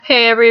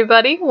Hey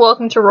everybody,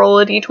 welcome to Roll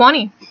a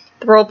D20,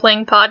 the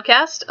role-playing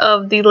podcast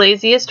of the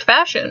laziest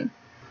fashion.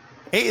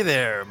 Hey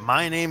there,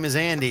 my name is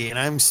Andy, and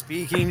I'm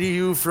speaking to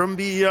you from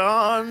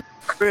beyond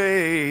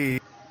grave.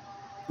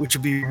 Which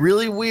would be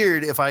really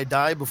weird if I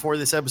die before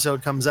this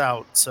episode comes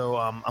out, so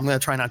I'm going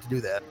to try not to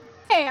do that.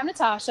 Hey, I'm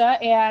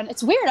Natasha, and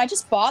it's weird. I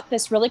just bought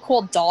this really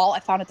cool doll I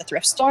found at the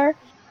thrift store,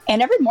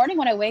 and every morning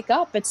when I wake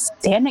up, it's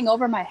standing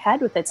over my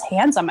head with its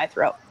hands on my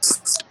throat.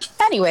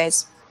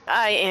 Anyways.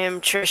 I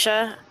am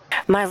Trisha.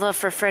 My love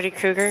for Freddy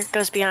Krueger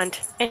goes beyond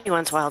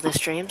anyone's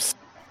wildest dreams.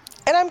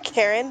 And I'm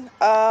Karen.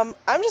 I'm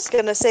just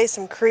going to say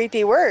some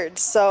creepy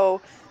words. So,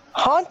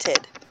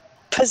 haunted,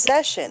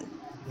 possession,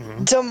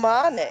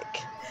 demonic,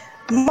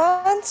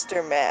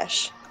 monster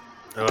mash,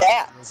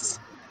 bats.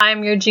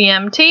 I'm your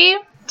GMT.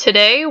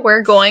 Today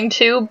we're going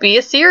to be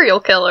a serial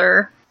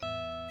killer.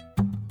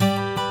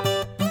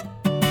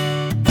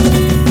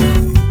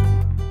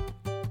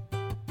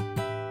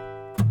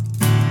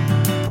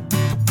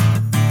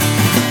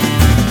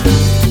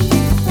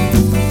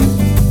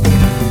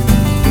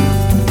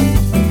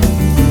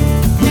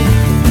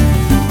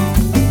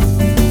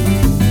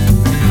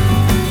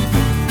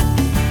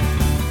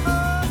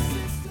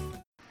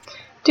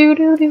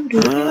 The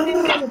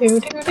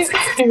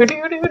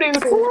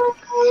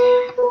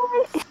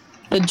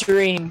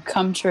dream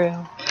come true.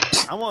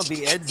 I want to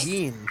be Ed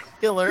Gein,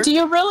 killer. Do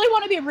you really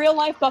want to be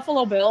real-life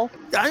Buffalo Bill?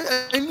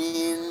 I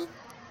mean,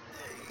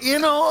 you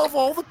know, of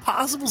all the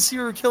possible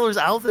serial killers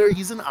out there,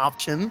 he's an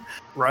option,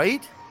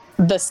 right?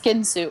 The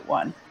skin suit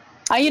one.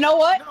 You know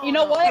what?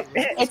 No.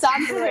 It's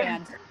on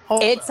brand.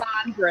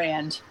 On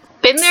brand.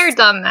 Been there,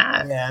 done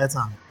that. Yeah, that's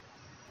on.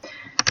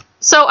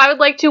 So I would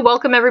like to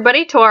welcome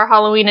everybody to our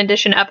Halloween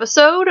edition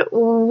episode,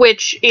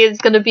 which is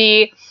going to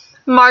be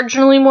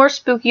marginally more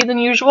spooky than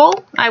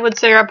usual. I would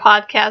say our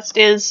podcast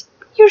is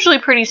usually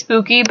pretty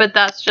spooky, but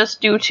that's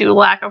just due to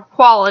lack of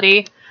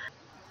quality.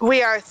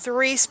 We are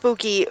 3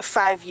 spooky,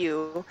 5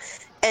 you.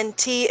 And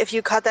T, if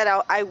you cut that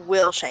out, I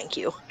will shank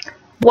you.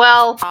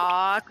 Well,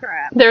 Aw,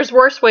 crap. there's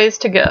worse ways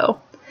to go.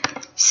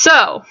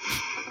 So,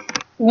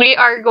 we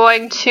are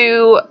going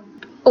to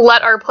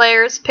let our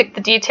players pick the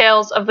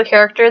details of the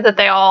character that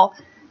they all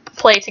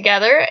play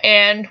together,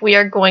 and we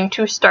are going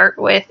to start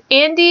with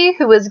Andy,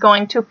 who is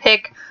going to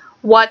pick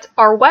what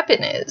our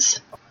weapon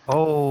is.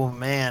 Oh,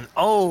 man.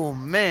 Oh,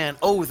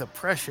 the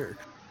pressure.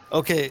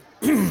 Okay,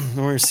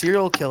 we're a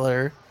serial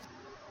killer,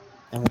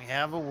 and we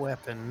have a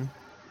weapon.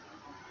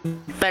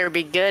 Better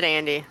be good,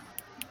 Andy.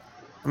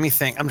 Let me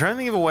think. I'm trying to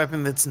think of a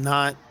weapon that's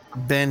not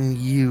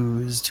been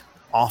used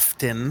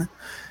often.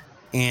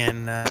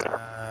 And,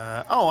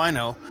 I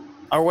know.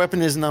 Our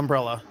weapon is an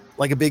umbrella,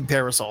 like a big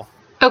parasol.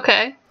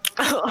 Okay.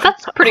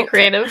 That's pretty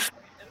creative.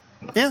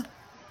 Yeah.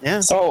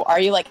 So, are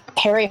you like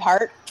Harry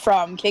Hart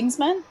from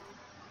Kingsman?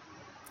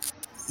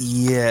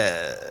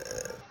 Yeah.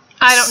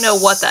 I don't know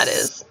what that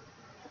is.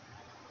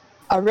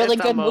 A really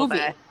It's a good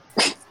movie.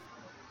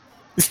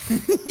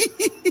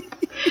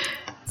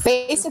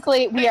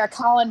 Basically, we are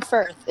Colin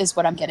Firth, is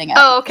what I'm getting at.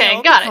 Oh, okay,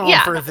 No, got it. Colin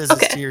Yeah. Firth is a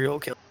serial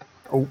killer.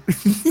 Oh.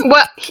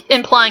 Well,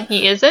 implying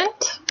he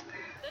isn't.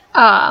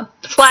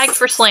 Flag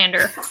for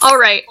slander. All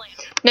right.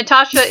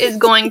 Natasha is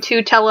going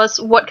to tell us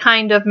what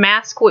kind of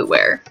mask we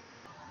wear.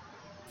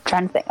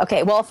 Trying to think.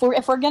 Okay, well,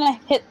 if we're gonna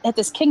hit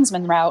this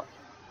Kingsman route,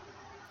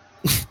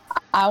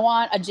 I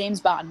want a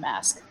James Bond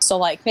mask. So,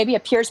 like, maybe a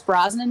Pierce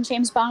Brosnan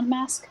James Bond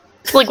mask.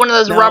 Like one of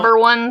those No. rubber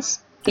ones.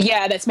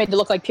 Yeah, that's made to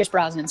look like Pierce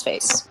Brosnan's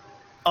face.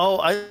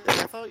 Oh, I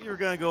thought you were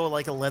going to go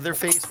like a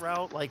Leatherface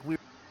route, like we were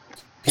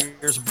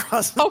Pierce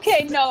Brosnan.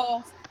 Okay,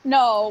 no.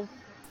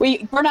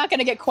 We're not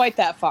gonna get quite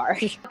that far.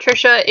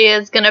 Trisha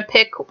is going to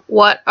pick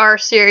what our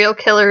serial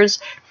killer's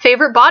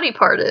favorite body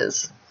part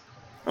is.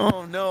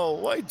 Oh, no.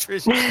 Why,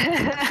 Trisha?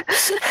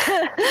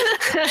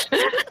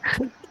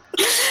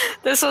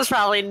 This was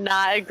probably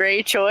not a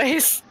great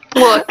choice.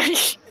 Look,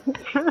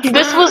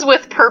 this was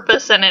with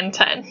purpose and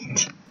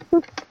intent.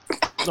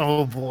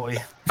 Oh, boy.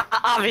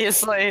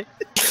 Obviously.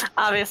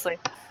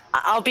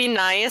 I'll be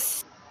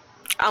nice.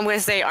 I'm gonna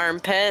say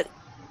armpit.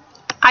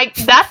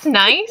 That's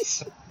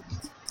nice.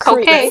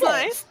 Okay. That's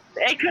nice.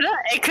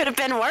 It could have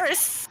been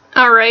worse.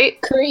 All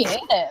right. Creative.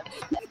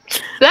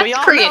 That's we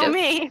all creative. know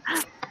me.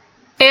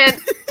 And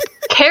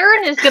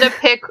Karen is going to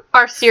pick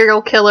our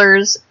serial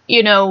killer's,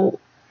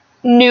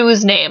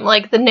 news name,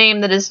 like the name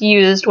that is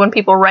used when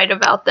people write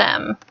about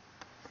them.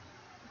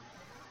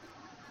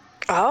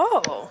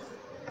 Oh.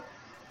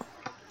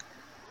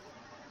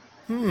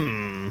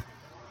 We're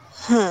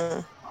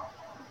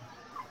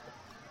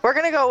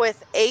going to go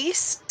with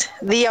Ace,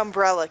 the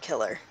Umbrella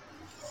Killer.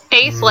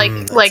 Ace, like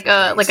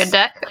a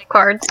deck of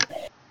cards.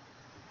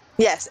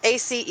 Yes,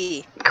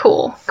 ACE.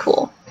 Cool.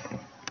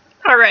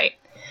 All right.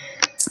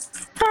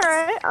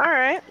 All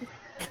right.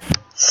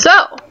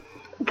 So,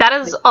 that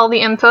is all the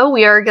info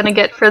we are going to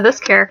get for this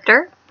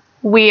character.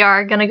 We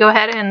are going to go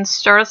ahead and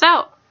start us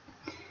out.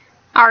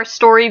 Our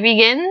story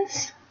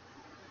begins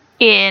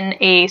in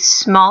a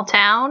small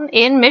town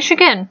in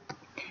Michigan.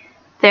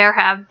 There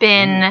have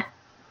been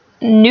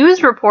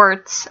news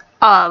reports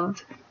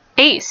of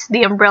Ace,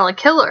 the Umbrella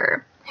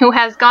Killer, who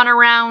has gone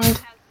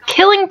around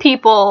killing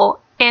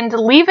people and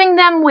leaving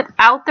them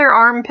without their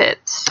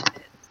armpits.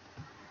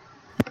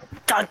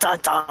 Dun dun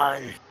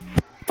dun.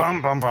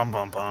 Bum, bum, bum,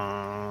 bum,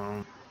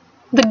 bum.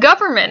 The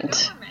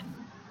government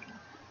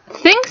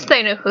thinks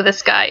they know who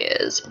this guy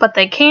is, but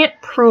they can't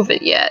prove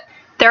it yet.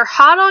 They're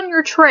hot on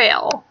your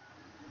trail,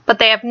 but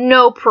they have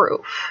no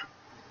proof.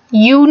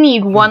 You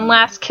need one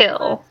last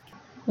kill.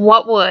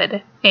 What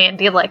would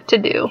Andy like to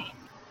do?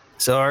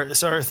 So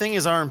our thing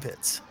is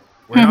armpits.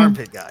 We're an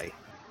armpit guy.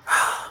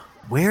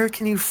 Where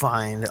can you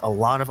find a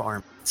lot of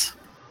armpits?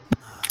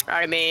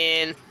 I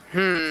mean,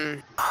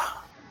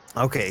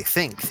 Okay,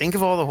 think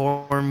of all the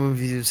horror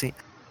movies you've seen.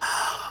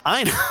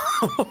 I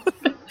know.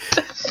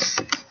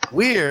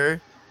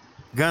 We're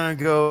gonna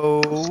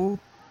go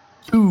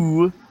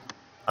to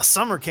a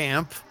summer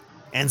camp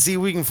and see if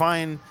we can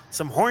find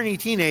some horny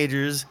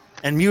teenagers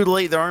and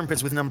mutilate their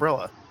armpits with an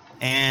umbrella.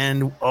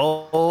 And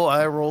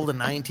I rolled a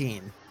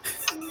 19.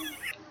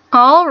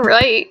 All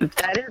right.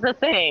 that is a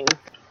thing.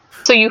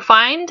 So you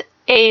find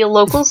a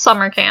local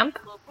summer camp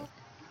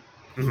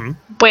Mm-hmm.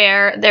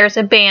 where there's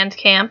a band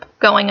camp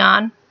going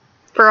on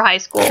for high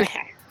school.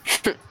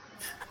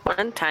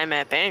 One time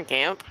at band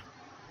camp.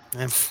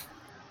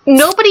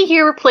 Nobody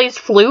here plays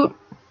flute,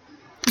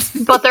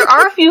 but there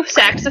are a few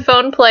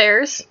saxophone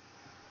players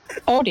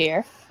Oh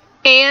dear.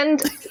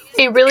 and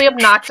a really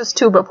obnoxious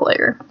tuba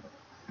player.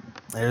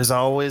 There's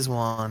always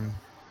one.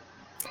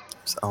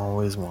 There's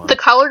always one. The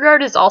color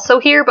guard is also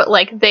here, but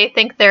like they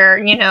think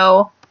they're,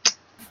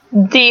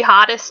 the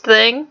hottest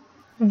thing.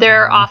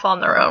 They're off on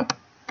their own.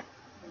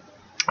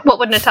 What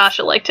would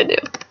Natasha like to do?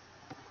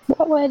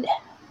 What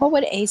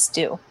would Ace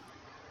do?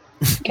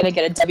 Can I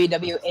get a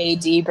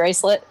WWAD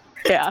bracelet?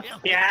 Yeah.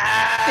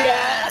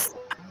 Yes.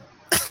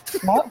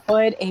 What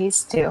would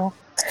Ace do?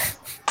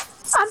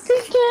 I'm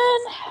thinking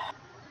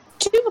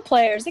tuba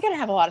players, they gotta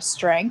have a lot of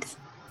strength.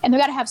 And they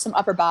gotta have some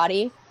upper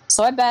body.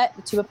 So I bet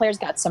the tuba player's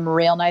got some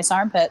real nice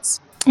armpits.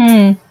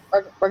 We're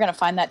gonna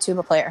find that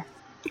tuba player.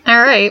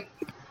 All right.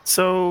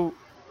 So,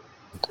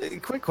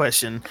 quick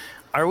question.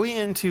 Are we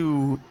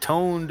into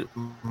toned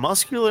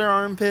muscular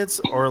armpits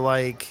or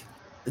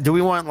do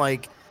we want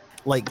like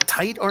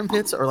tight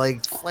armpits or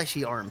like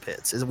fleshy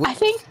armpits? Do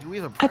we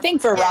have a I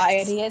think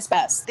variety is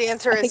best. The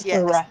answer I is think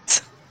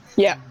yes.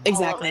 Yeah,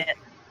 exactly.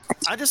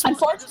 I just want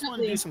to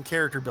Unfortunately- do some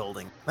character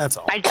building. That's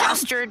all. I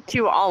gestured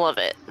to all of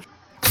it.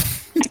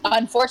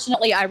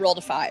 Unfortunately, I rolled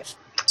a 5.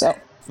 So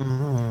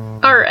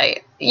Mhm. All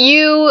right.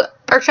 You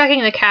are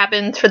checking the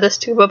cabins for this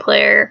tuba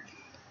player.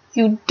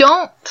 You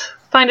don't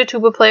find a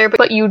tuba player,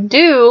 but you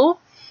do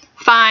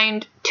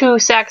find 2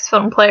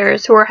 saxophone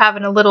players who are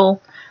having a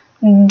little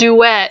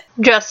duet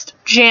just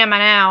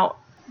jamming out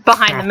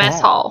behind the mess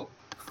hall.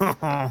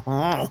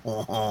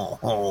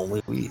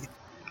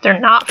 They're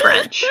not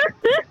French.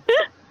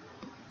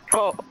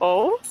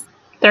 Oh?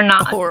 They're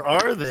not. Or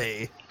are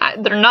they?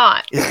 They're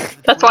not. Is it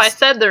a That's why I twist?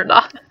 said they're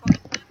not.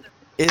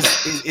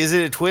 Is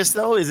it a twist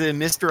though? Is it a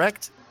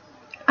misdirect?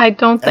 I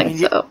don't think mean,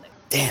 you- so.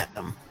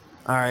 Damn.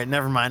 All right,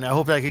 never mind. I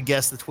hope I could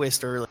guess the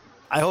twist early.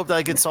 I hope that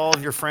I could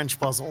solve your French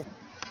puzzle.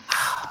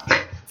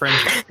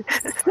 French.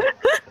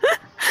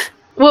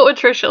 What would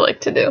Trisha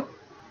like to do?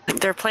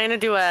 They're playing a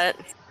duet.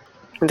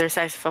 They're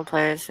saxophone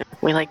players.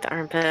 We like the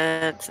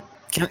armpits.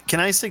 Can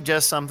I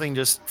suggest something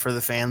just for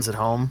the fans at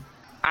home?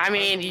 I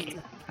mean,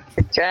 you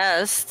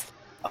suggest.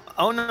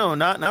 Oh no,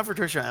 not for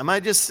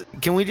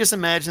Trisha. Can we just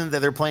imagine that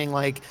they're playing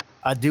like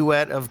a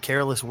duet of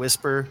Careless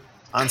Whisper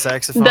on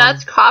saxophone?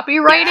 That's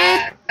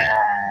copyrighted?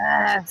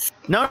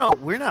 No,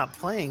 we're not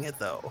playing it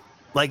though.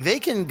 Like they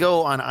can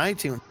go on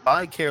iTunes,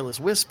 buy Careless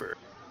Whisper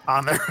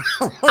on their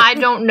I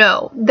don't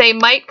know. They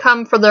might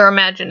come for their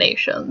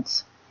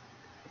imaginations.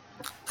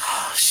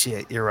 Oh,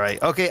 shit, you're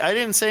right. Okay, I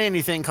didn't say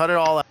anything. Cut it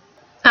all out.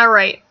 All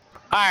right.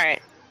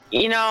 Alright.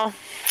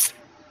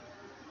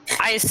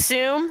 I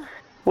assume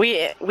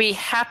we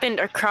happened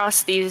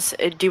across these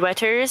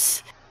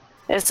duetters,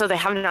 and so they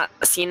have not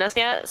seen us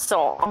yet,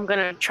 so I'm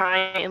gonna try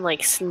and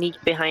sneak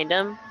behind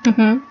them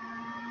Mm-hmm.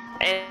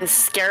 and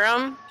scare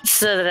them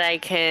so that I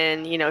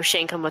can,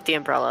 shank them with the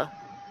umbrella.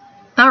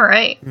 All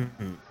right.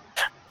 Mm-hmm.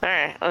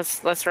 Alright,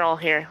 let's roll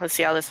here. Let's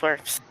see how this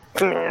works.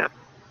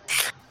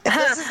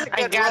 This is a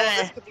I good got roll. it.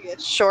 This could be a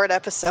short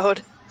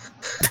episode.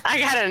 I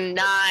got a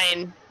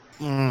 9.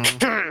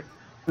 Mm.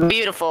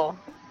 Beautiful.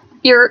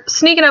 You're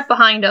sneaking up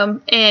behind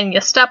them, and you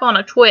step on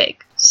a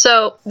twig.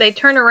 So they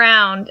turn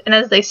around, and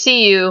as they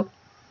see you,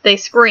 they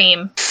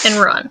scream and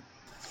run.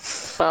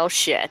 Well,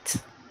 shit.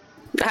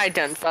 I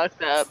done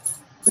fucked up.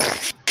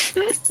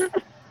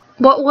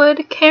 What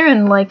would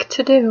Karen like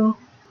to do?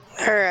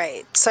 All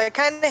right. So I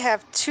kind of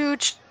have 2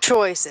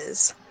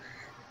 choices.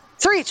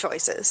 3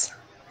 choices.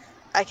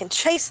 I can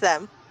chase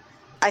them.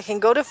 I can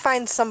go to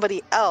find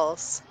somebody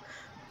else.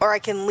 Or I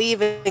can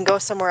leave and go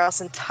somewhere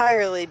else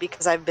entirely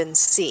because I've been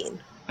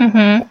seen.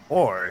 Mm-hmm.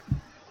 Or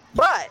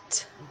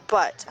But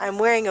I'm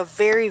wearing a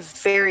very,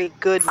 very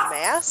good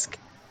mask.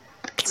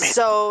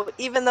 So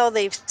even though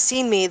they've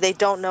seen me, they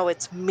don't know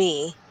it's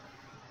me.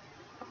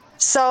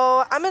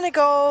 So I'm gonna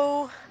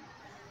go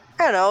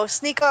don't know,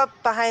 sneak up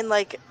behind,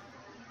 like,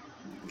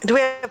 do we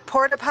have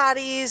porta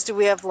potties? Do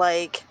we have,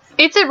 like,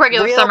 It's a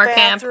regular real summer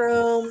camp.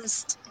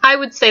 bathrooms? I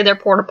would say they're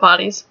porta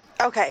potties.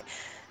 Okay.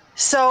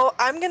 So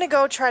I'm going to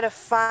go try to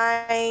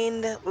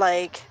find,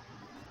 like,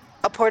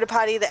 a porta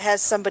potty that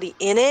has somebody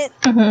in it.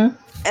 Mm-hmm.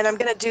 And I'm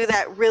going to do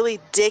that really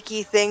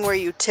dicky thing where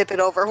you tip it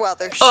over while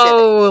they're shitting.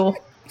 Oh,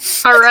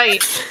 all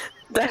right.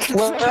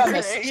 We're a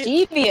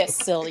mischievous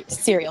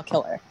serial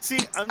killer. See,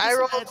 I'm I just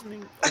rolled-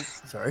 imagining. Oh,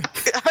 sorry.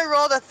 I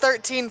rolled a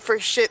 13 for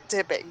shit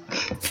tipping.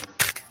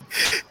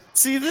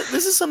 See,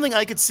 this is something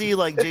I could see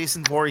like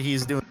Jason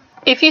Voorhees doing.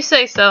 If you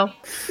say so.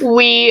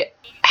 We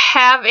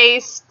have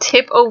Ace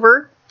tip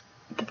over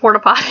the porta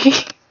potty,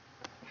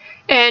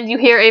 and you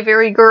hear a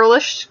very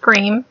girlish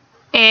scream,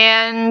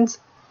 and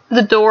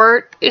the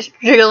door is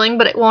jiggling,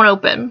 but it won't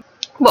open.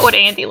 What would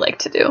Andy like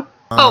to do?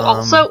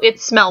 Also,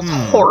 it smells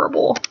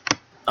horrible.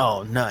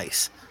 Oh,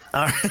 nice.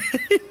 All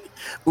right.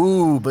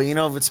 Ooh, but you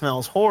know, if it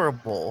smells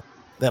horrible,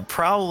 that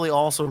probably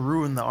also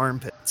ruined the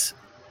armpits.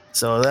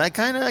 So that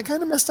kind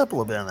of messed up a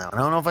little bit on that one.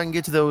 I don't know if I can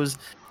get to those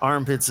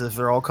armpits if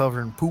they're all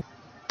covered in poop.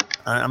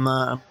 I'm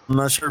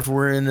not sure if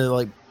we're into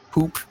like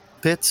poop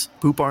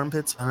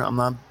armpits. I'm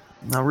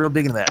not real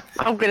big into that.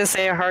 I'm gonna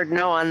say a hard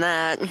no on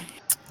that.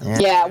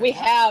 Yeah, we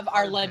have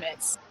our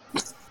limits.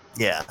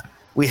 Yeah,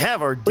 we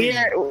have our. We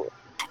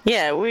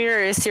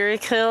are a serial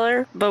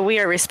killer, but we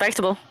are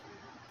respectable.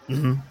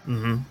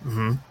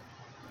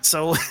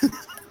 So,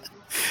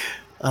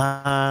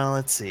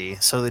 let's see.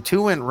 So the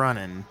two went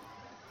running,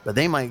 but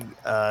they might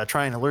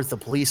try and alert the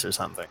police or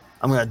something.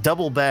 I'm gonna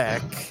double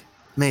back,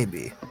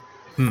 maybe.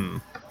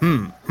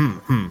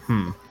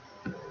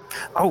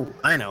 Oh,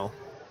 I know.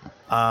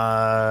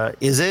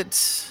 Is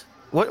it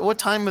what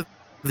time of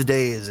the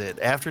day is it?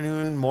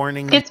 Afternoon,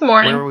 morning? It's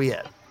morning. Where are we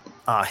at?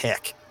 Ah,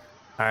 heck.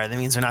 All right, that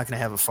means they're not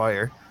gonna have a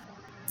fire.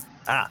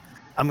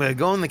 I'm gonna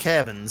go in the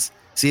cabins,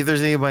 see if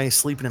there's anybody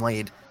sleeping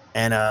late,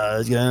 and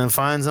gonna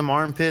find some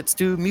armpits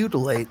to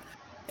mutilate.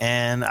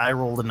 And I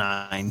rolled a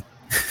 9.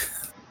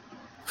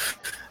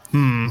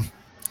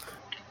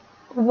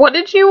 What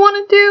did you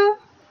want to do?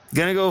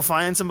 Gonna go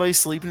find somebody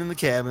sleeping in the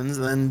cabins,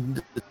 and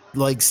then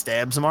like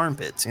stab some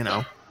armpits. You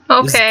know.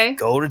 Okay. Just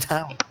go to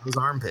town with those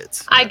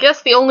armpits. I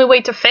guess the only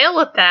way to fail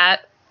at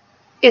that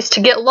is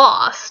to get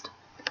lost.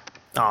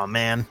 Oh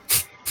man.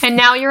 And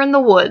now you're in the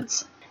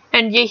woods,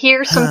 and you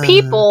hear some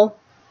people,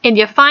 and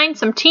you find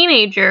some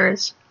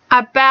teenagers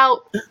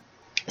about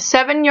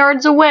 7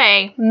 yards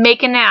away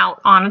making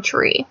out on a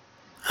tree.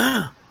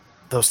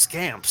 Those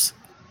scamps.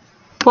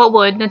 What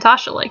would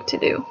Natasha like to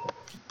do?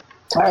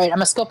 All right, I'm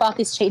gonna scope out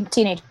these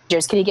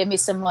teenagers. Can you give me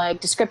some like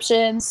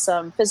descriptions,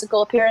 some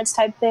physical appearance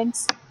type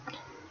things?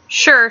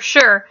 Sure.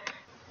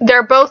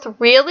 They're both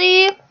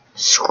really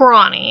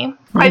scrawny.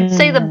 I'd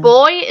say the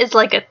boy is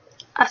like a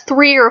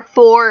 3 or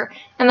 4,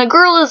 and the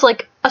girl is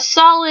like a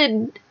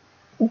solid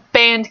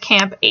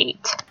Bandcamp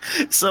 8.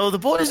 So the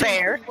boy's doing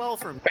Fair. pretty well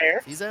for him.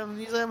 Fair. He's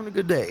having a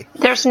good day.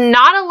 There's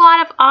not a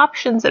lot of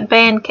options at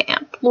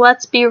Bandcamp.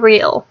 Let's be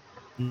real.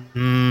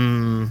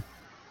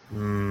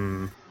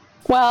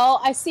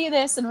 Well, I see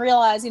this and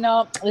realize,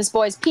 this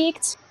boy's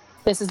peaked.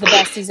 This is the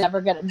best he's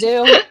ever gonna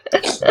do.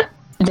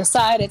 And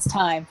decide it's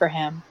time for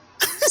him.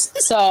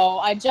 So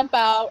I jump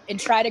out and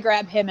try to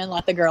grab him and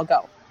let the girl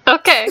go.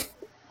 Okay.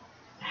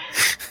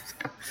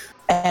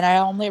 And I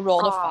only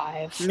rolled a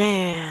 5.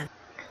 Man,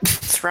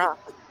 it's rough.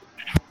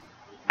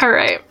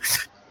 Alright.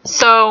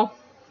 So,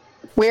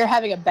 We're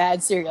having a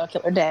bad serial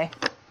killer day.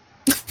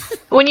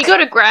 when you go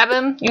to grab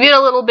him, you get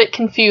a little bit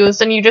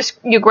confused and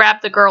you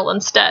grab the girl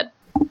instead.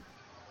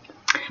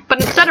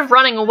 But instead of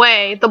running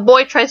away, the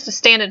boy tries to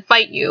stand and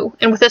fight you,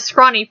 and with his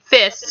scrawny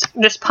fist,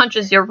 just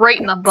punches you right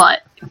in the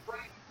butt.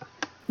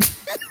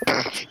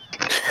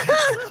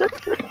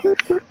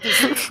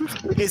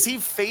 Is he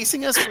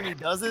facing us when he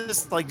does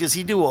this? Like, does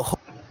he do a hook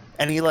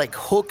and he like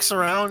hooks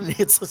around and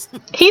hits us?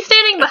 He's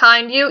standing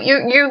behind you.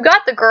 You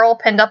got the girl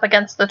pinned up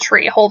against the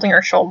tree, holding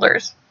her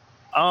shoulders.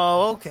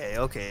 Oh,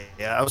 okay.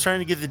 Yeah, I was trying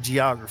to get the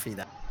geography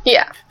down.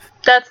 Yeah,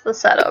 that's the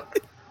setup.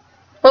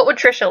 What would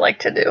Trisha like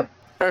to do?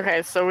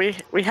 Okay, so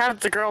we have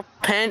the girl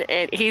pinned,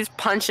 and he's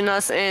punching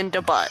us in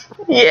the butt.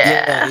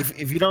 Yeah.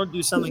 If you don't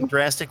do something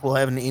drastic, we'll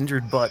have an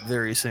injured butt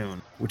very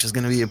soon, which is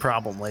going to be a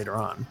problem later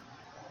on.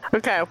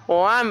 Okay,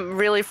 well, I'm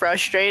really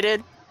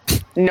frustrated.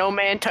 No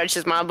man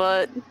touches my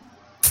butt.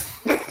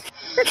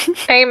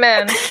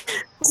 Amen.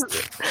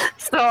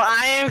 So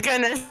I am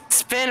gonna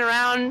spin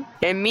around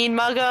and mean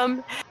mug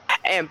him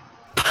and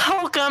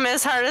poke him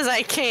as hard as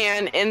I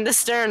can in the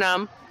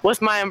sternum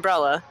with my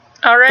umbrella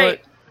All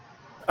right.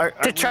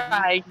 to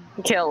try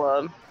and kill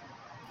him.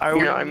 Are You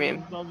we know what I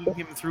mean. mugging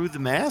him through the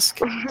mask?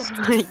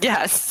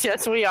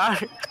 Yes, we are.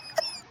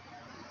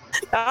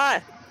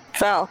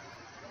 Fell.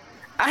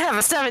 I have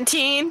a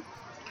 17.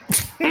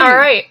 All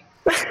right.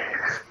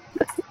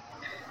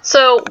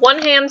 So,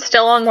 one hand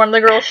still on one of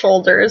the girl's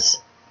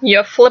shoulders.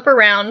 You flip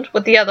around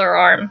with the other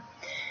arm.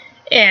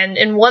 And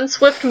in one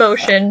swift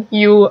motion,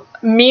 you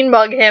mean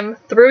mug him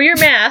through your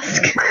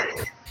mask.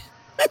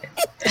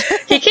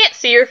 He can't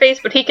see your face,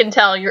 but he can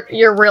tell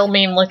you're real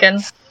mean looking.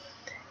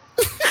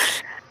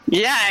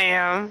 Yeah, I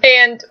am.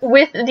 And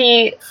with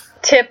the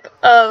tip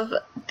of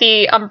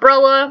the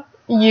umbrella,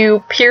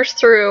 you pierce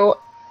through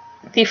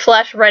the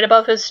flesh right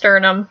above his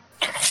sternum.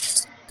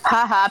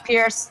 Haha,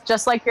 Pierce,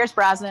 just like Pierce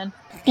Brosnan.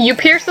 You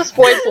pierce this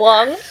boy's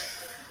lung,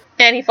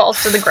 and he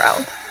falls to the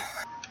ground.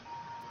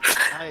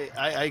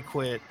 I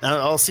quit.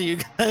 I'll see you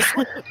guys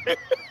later.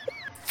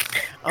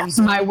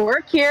 My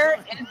work here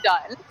is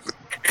done.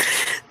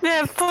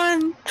 Man,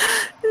 fun.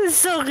 This is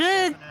so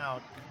good.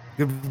 Out.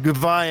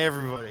 Goodbye,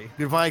 everybody.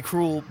 Goodbye,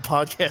 cruel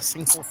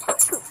podcasting.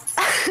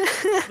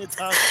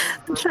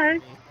 I'm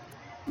trying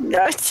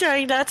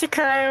not to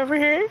cry over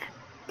here.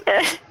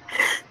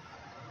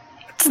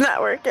 It's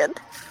not working.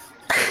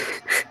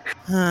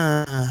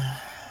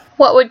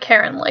 What would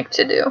Karen like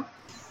to do?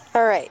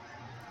 Alright.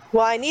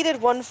 Well, I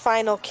needed one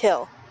final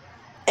kill,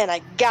 and I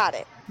got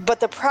it. But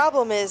the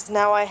problem is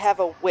now I have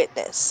a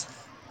witness.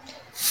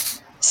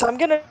 So I'm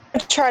gonna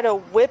try to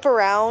whip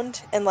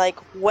around and like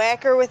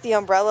whack her with the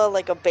umbrella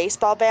like a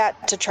baseball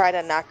bat to try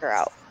to knock her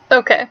out.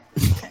 Okay.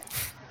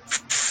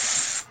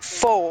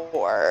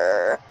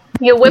 4.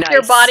 You whip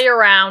your Nice. body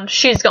around.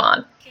 She's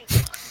gone.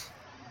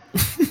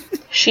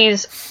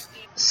 She's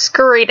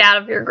scurried out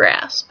of your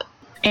grasp.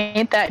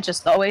 Ain't that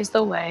just always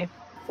the way?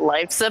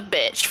 Life's a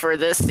bitch for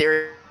this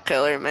serial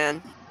killer,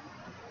 man.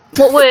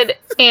 What would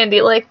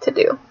Andy like to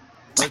do?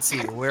 Let's see.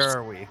 Where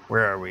are we?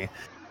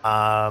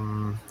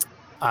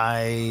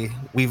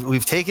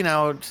 We've taken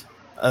out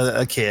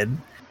a kid.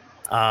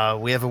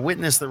 We have a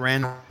witness that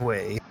ran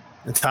away.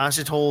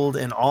 Natasha told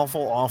an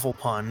awful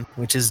pun,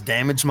 which has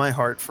damaged my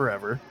heart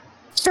forever.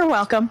 You're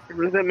welcome. It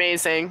was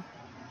amazing.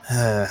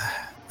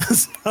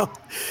 So,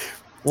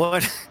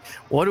 what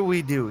do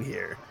we do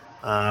here?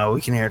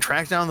 We can either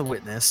track down the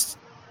witness,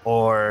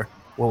 or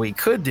what we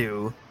could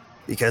do,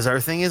 because our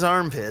thing is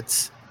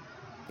armpits,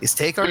 is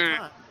take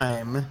our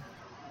time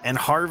and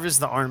harvest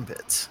the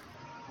armpits.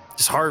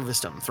 Just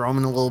harvest them, throw them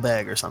in a little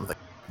bag or something.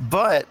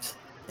 But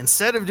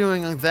instead of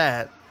doing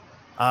that,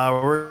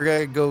 we're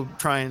gonna go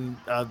try and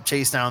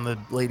chase down the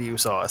lady who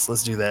saw us.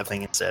 Let's do that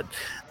thing instead.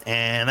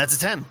 And that's a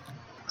 10.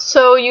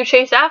 So you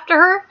chase after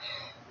her.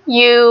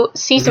 You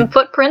see some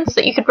footprints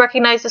that you could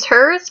recognize as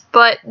hers,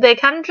 but they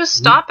kind of just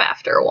stop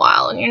after a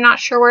while, and you're not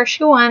sure where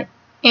she went.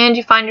 And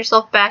you find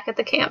yourself back at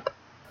the camp.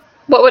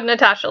 What would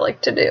Natasha like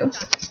to do?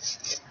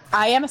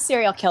 I am a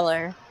serial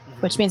killer,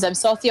 which means I'm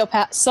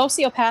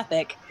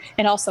sociopathic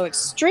and also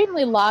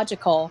extremely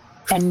logical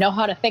and know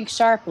how to think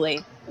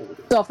sharply.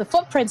 So if the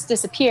footprints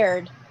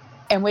disappeared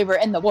and we were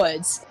in the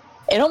woods,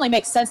 it only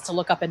makes sense to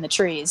look up in the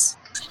trees.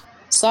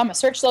 So I'm going to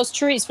search those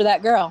trees for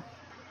that girl.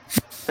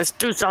 Let's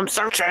do some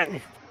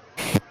searching.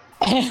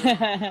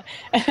 I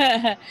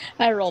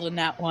rolled a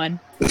nat 1.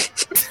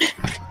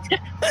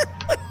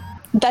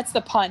 That's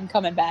the pun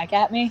coming back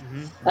at me.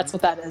 That's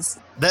what that is.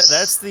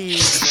 That's the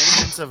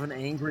vengeance of an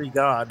angry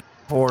god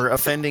for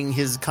offending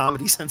his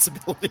comedy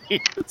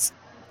sensibilities.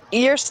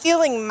 You're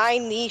stealing my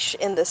niche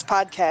in this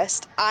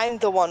podcast. I'm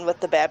the one with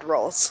the bad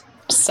rolls.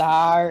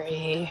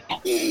 Sorry.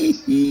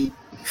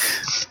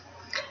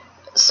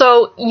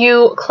 So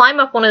you climb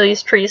up one of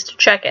these trees to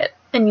check it,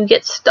 and you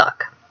get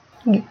stuck.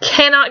 You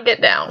cannot get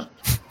down.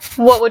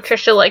 What would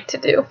Trisha like to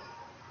do?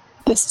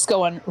 This is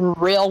going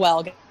real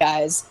well,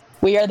 guys.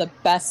 We are the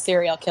best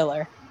serial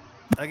killer.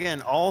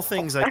 Again, all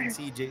things I can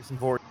see Jason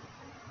Voorhees.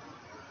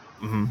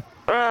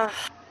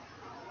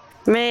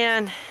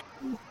 Man,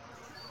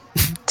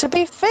 To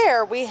be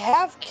fair, we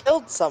have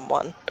killed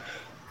someone.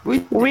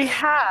 we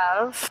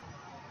have.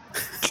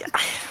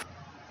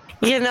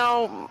 You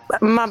know,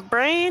 my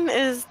brain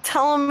is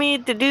telling me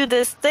to do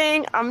this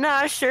thing. I'm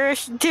not sure I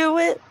should do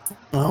it.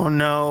 Oh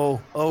no!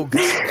 Oh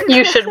god!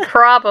 You should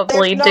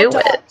probably There's no do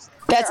it. dogs.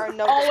 That's There are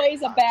no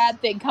always a bad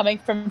thing coming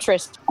from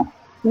Tristan.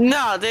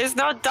 No, there's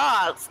no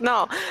dogs.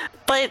 No.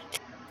 But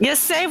you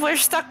say we're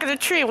stuck in a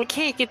tree. We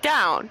can't get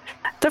down.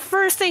 The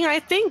first thing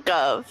I think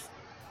of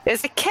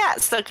is a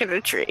cat stuck in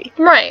a tree.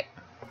 Right.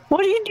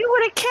 What do you do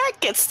when a cat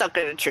gets stuck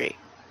in a tree?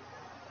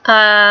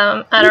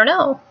 I don't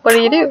know. What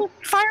do you Call do?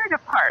 the fire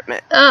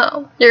department.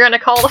 Oh, you're gonna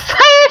call the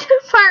fire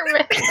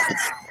department.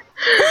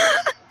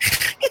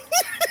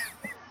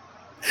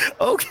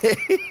 Okay.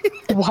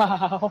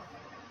 Wow.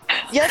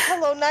 Yes,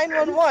 hello,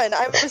 911.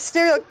 I'm a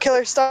serial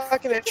killer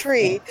stuck in a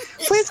tree.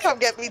 Please come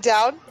get me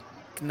down.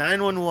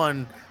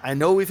 911. I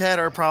know we've had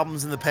our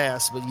problems in the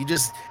past, but you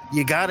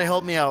gotta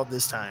help me out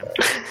this time.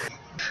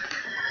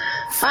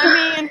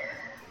 I mean,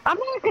 I'm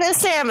not gonna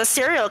say I'm a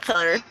serial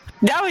killer.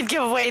 That would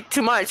give away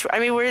too much. I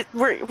mean,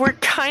 we're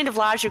kind of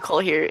logical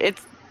here.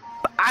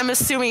 I'm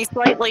assuming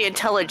slightly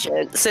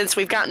intelligent since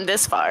we've gotten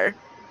this far.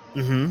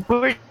 Mm-hmm.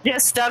 We're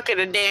just stuck in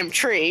a damn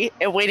tree,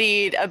 and we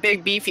need a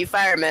big beefy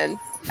fireman.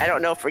 I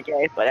don't know if we're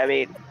gay, but I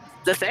mean,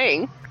 the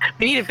thing.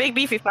 We need a big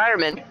beefy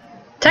fireman.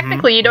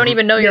 Technically, you don't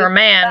even know you're a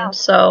man,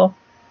 so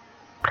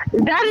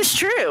That is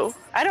true.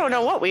 I don't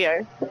know what we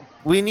are.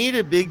 We need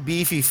a big,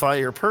 beefy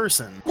fire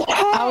person.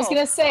 I was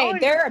gonna say Oh,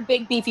 there are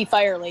big beefy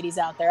fire ladies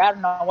out there. I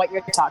don't know what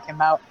you're talking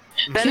about.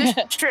 that is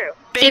true.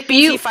 Big If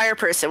beefy you- fire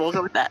person. We'll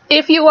go with that.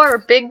 If you are a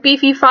big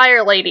beefy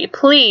fire lady,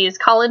 please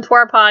call into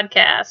our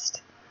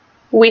podcast.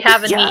 We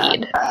have a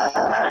need.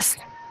 Yes.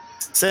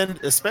 Send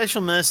a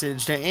special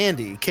message to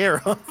Andy,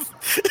 care of.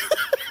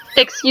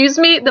 Excuse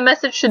me, the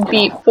message should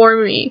be for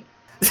me.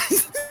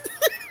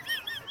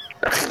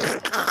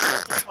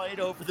 Fight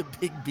over the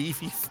big,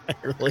 beefy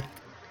fire lady.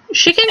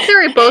 She can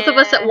carry both of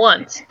us at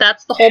once.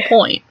 That's the whole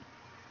point.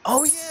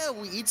 Oh yeah,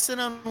 we each sit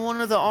on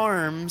one of the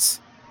arms,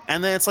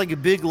 and then it's like a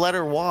big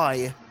letter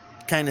Y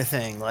kind of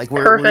thing. Like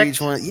we're Perfect.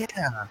 each one. Yeah,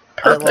 I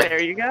Perfect. like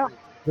There you go.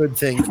 good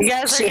thing. You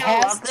guys are She gonna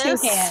has love 2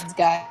 this. hands,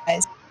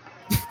 guys.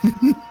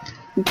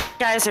 You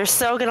guys are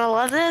so gonna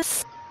love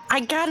this. I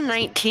got a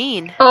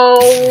 19.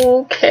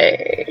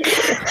 Okay.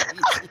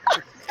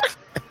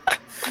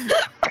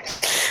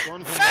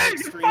 One from Fire one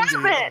extreme to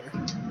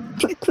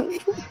the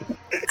department!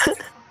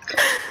 other.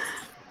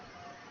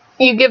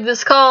 You give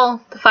this call,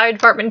 the fire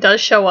department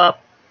does show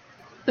up.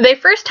 They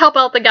first help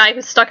out the guy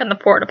who's stuck in the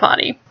porta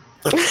potty.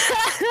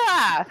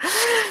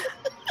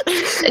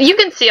 You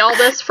can see all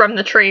this from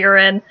the tree you're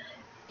in.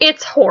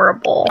 It's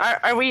horrible.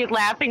 Are we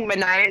laughing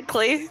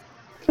maniacally?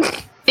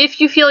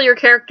 If you feel your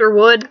character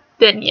would,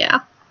 then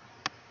yeah.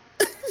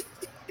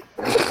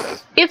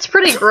 It's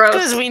pretty Because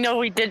gross. we know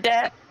we did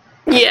that.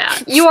 Yeah,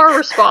 you are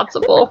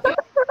responsible.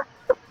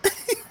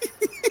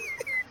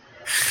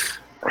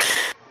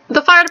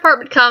 The fire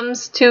department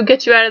comes to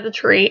get you out of the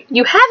tree.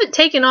 You haven't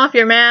taken off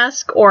your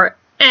mask or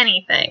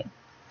anything.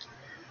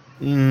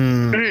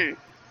 Mm.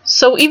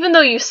 So even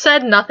though you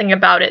said nothing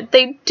about it,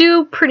 they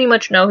do pretty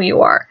much know who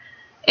you are.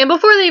 And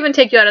before they even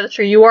take you out of the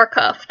tree, you are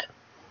cuffed.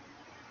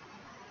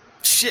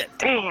 Shit.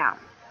 Damn.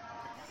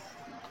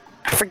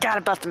 I forgot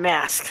about the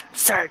mask.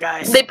 Sorry,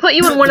 guys. They put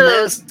you in one The of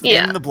those. mask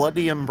Yeah. and the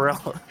bloody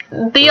umbrella.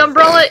 The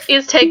umbrella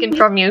is taken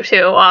from you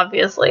too,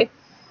 obviously.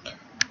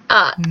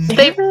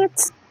 They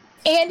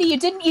Andy, you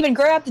didn't even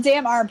grab the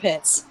damn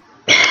armpits.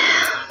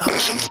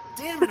 Oh,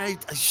 damn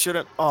it! I should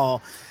have.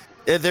 Oh,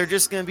 they're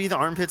just gonna be the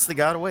armpits that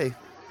got away.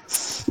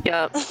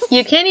 Yep.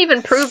 You can't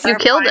even prove you Our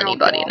killed final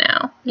anybody call.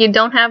 now. You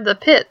don't have the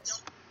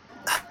pits.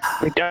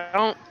 We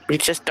don't. We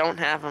just don't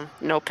have them.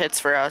 No pits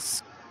for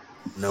us.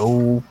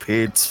 No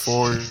pits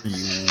for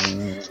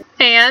you.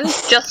 And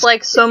just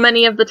like so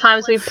many of the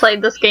times we've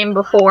played this game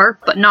before,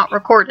 but not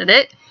recorded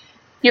it,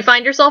 you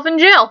find yourself in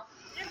jail.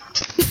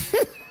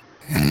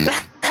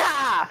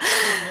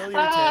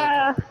 Familiar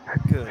territory.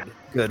 Good,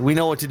 good. We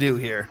know what to do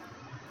here.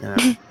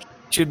 Yeah.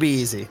 Should be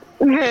easy.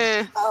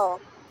 Oh,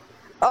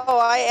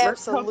 I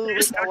absolutely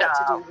There's know no what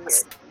to do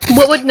doubts. here.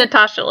 What would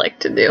Natasha like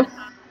to do?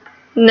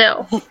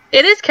 No.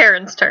 It is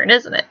Karen's turn,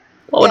 isn't it?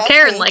 What would Yeah,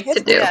 Karen it's like me. to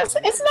do?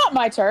 It's not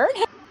my turn.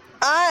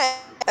 I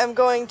am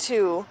going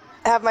to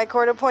have my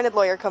court-appointed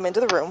lawyer come into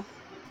the room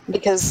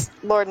because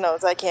Lord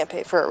knows I can't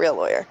pay for a real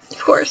lawyer. Of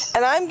course.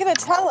 And I'm going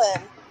to tell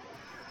him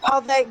how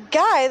that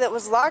guy that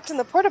was locked in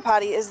the porta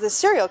potty is the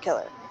serial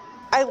killer.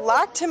 I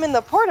locked him in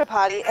the porta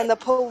potty and the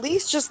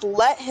police just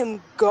let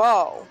him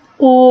go.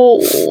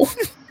 Ooh.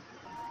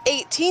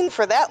 18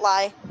 for that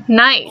lie.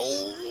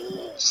 Nice.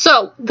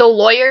 So, the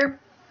lawyer,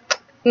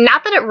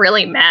 not that it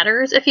really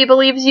matters if he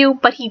believes you,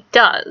 but he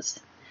does.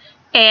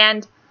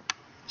 And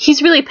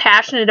he's really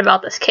passionate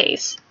about this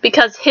case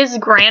because his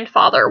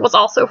grandfather was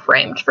also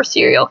framed for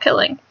serial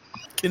killing.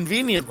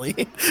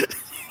 Conveniently.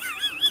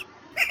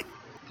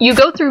 You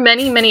go through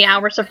many, many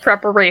hours of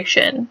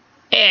preparation,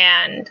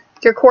 and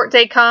your court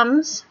day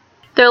comes.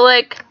 They're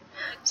like,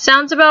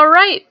 sounds about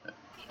right.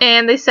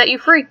 And they set you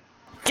free.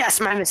 Guess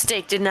my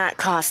mistake did not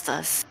cost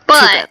us But-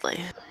 too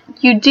badly.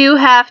 You do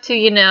have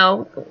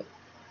to,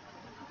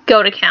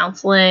 go to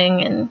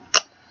counseling and,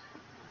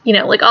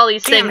 like all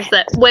these Damn things it.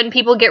 that when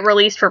people get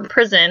released from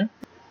prison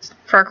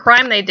for a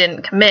crime they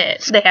didn't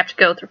commit, they have to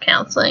go through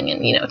counseling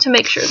and, to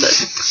make sure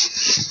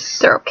that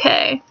they're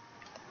okay.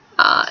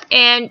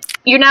 And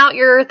you're now at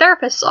your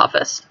therapist's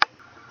office.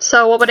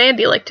 So what would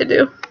Andy like to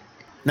do?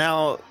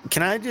 Now,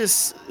 can I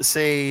just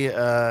say,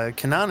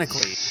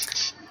 canonically,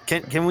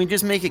 can we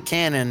just make it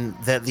canon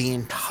that the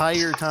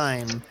entire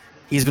time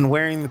he's been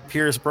wearing the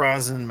Pierce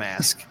Brosnan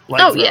mask?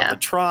 Like Oh, throughout yeah. the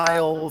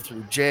trial,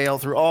 through jail,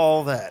 through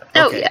all that.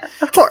 Oh, Okay. yeah,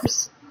 of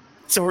course.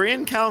 So we're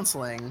in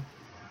counseling,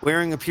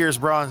 wearing a Pierce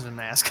Brosnan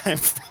mask. I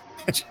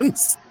imagine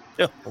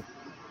still.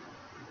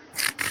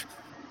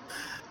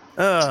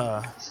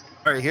 All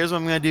right, here's what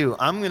I'm gonna do.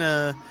 I'm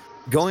gonna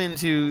go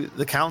into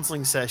the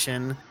counseling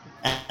session,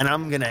 and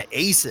I'm gonna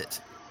ace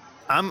it.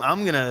 I'm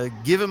gonna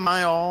give it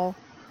my all,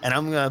 and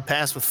I'm gonna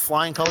pass with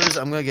flying colors.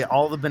 I'm gonna get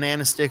all the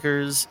banana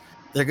stickers.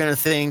 They're gonna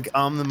think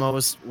I'm the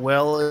most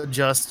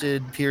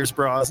well-adjusted Pierce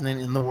Brosnan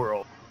in the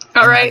world.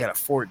 All And I right. got a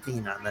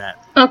 14 on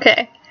that.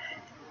 Okay.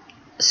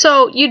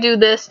 So you do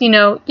this,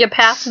 you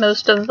pass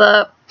most of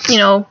the,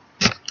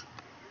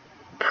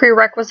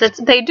 prerequisites.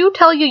 They do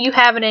tell you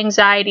have an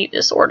anxiety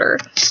disorder,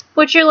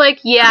 which you're like,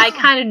 yeah, I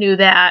kind of knew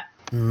that.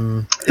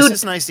 It's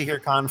just nice to hear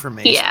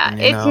confirmation. Yeah,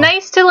 you it's know?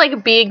 nice to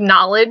like be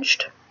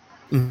acknowledged.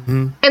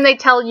 Mm-hmm. And they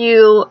tell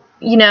you,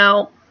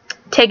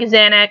 take a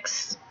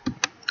Xanax,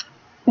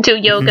 do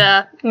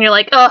yoga, and you're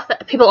like, oh,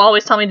 people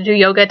always tell me to do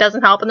yoga, it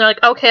doesn't help. And they're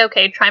like,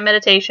 okay, try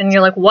meditation. And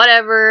you're like,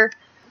 whatever,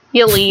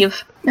 you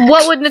leave.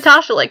 What would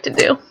Natasha like to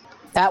do?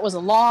 That was a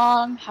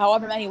long,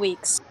 however many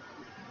weeks.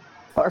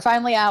 But we're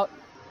finally out,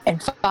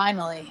 and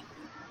finally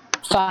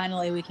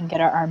we can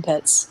get our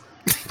armpits.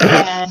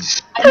 And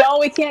I know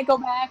we can't go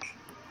back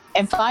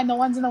and find the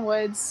ones in the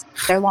woods.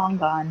 They're long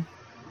gone.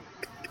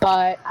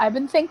 But I've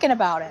been thinking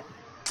about it.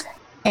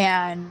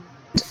 And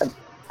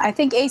I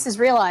think Ace has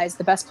realized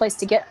the best place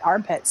to get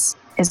armpits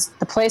is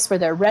the place where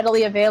they're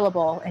readily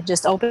available and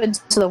just open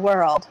to the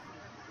world.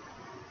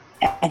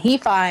 And he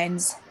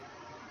finds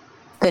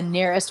the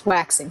nearest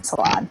waxing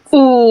salon.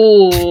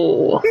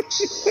 Ooh.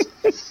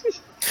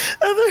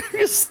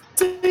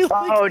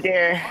 Oh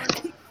dear.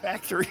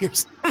 Factory or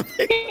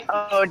something.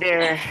 Oh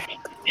dear.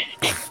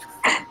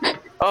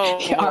 Oh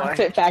The boy.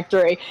 armpit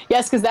factory.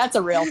 Yes, because that's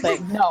a real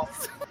thing. No.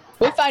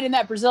 We find in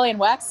that Brazilian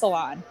wax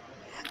salon.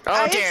 Oh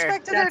I dear.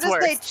 expected her That's to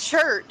worse. say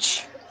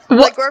church. What?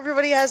 Like where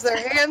everybody has their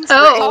hands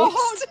Oh.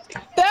 raised.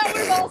 That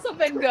would have also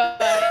been good.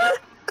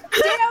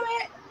 Damn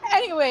it.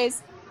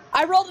 Anyways,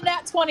 I rolled a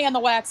nat 20 on the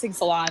waxing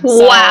salon.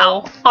 So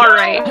Wow.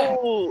 Alright.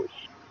 Oh.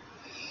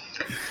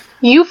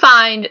 You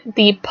find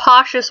the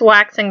poshest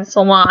waxing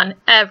salon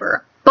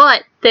ever,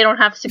 but they don't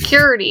have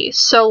security,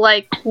 so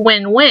like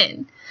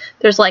win-win.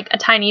 There's like a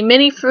tiny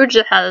mini fridge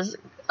that has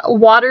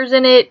waters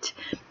in it.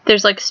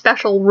 There's like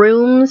special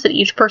rooms that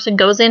each person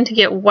goes in to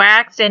get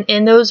waxed, and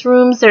in those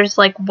rooms there's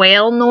like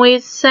whale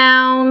noise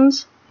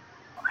sounds.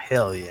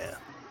 Hell yeah.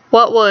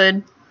 What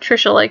would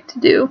Trisha like to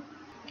do?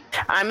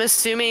 I'm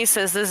assuming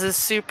since this is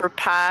super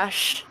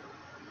posh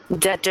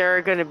that there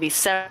are going to be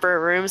separate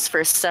rooms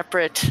for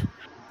separate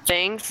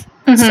things.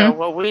 So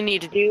what we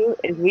need to do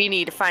is we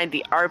need to find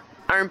the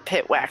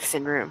armpit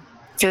waxing room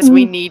because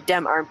we need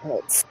them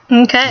armpits.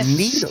 Okay.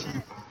 Need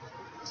them.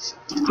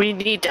 We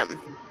need them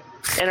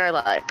in our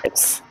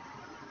lives.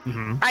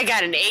 Mm-hmm. I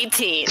got an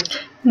 18.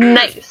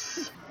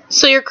 Nice.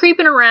 So you're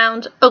creeping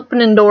around,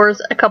 opening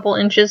doors a couple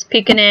inches,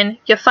 peeking in.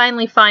 You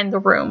finally find the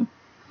room.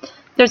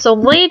 There's a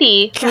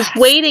lady who's Yes.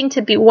 waiting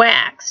to be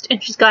waxed,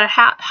 and she's got a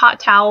hot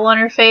towel on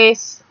her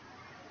face.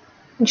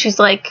 And she's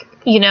like,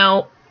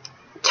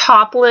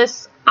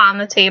 topless on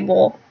the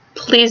table.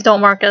 Please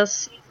don't mark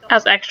us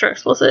as extra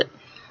explicit.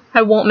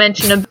 I won't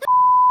mention a.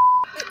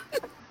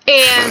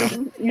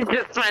 And You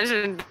just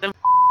mentioned the.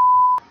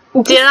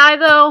 did I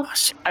though?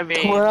 I the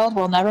mean, world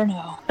will never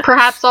know.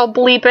 Perhaps I'll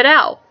bleep it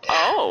out.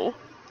 oh.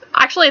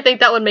 Actually, I think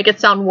that would make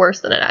it sound worse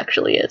than it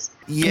actually is.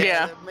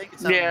 Yeah. Make it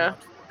sound Yeah.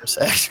 much worse,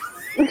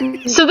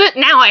 actually. So that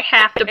now I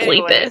have to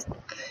bleep Anyways. it.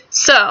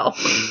 So,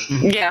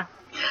 Yeah.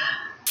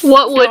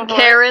 what would Go for it.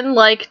 Karen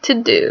like to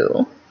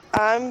do?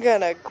 I'm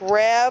gonna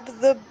grab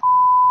the.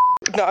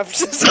 No, I'm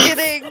just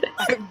kidding.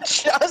 I'm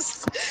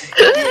just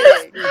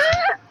kidding.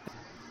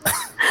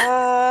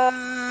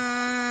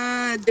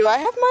 Do I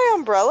have my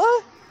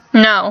umbrella?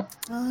 No.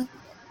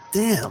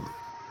 Damn.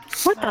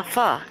 What the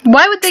fuck?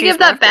 Why would they She's give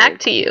that not back good.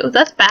 to you?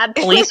 That's bad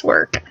police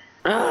work.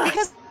 Ugh.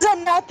 Because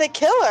I'm not the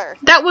killer.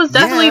 That was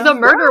definitely Yeah. the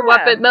murder Yeah.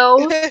 weapon,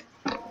 though.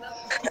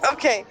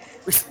 Okay.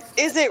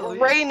 Is it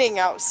raining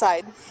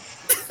outside?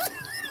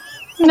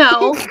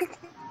 No.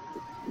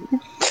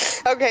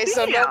 Okay,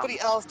 so Damn. nobody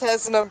else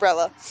has an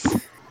umbrella.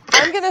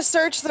 I'm gonna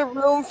search the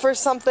room for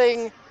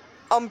something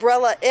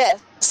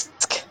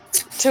umbrella-esque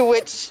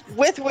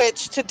with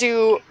which to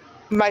do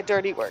my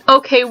dirty work.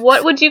 Okay,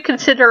 what would you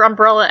consider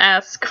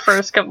umbrella-esque,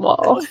 first of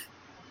all?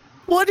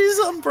 What is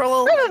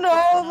umbrella? I don't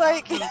know,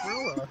 like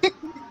Umbrella.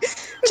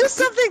 just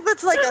something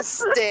that's like a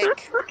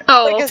stick,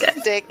 Oh, like okay.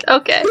 a stick.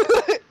 Okay.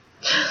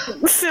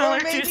 Similar Or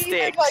to maybe even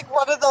stick. like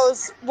one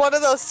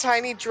of those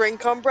tiny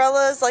drink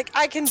umbrellas. Like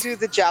I can do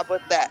the job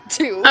with that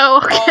too. Oh,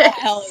 Oh, okay.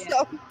 hell yeah.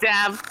 So,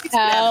 Stab the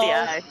Hell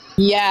eye.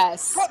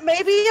 yes. but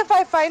maybe if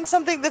I find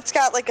something that's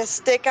got like a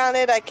stick on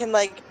it, I can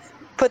like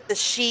put the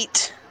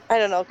sheet. I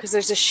don't know, because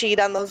there's a sheet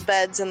on those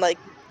beds and like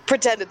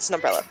pretend it's an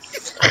umbrella.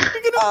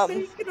 You're gonna Um,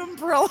 make an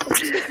umbrella.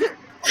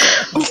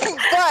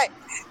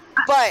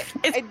 but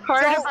It's I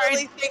part don't of our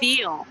really think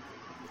deal.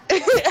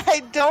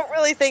 I don't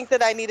really think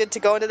that I needed to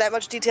go into that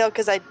much detail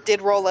because I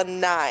did roll a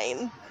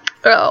 9.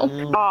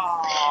 Oh,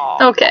 Oh.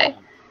 okay.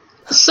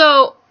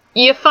 So,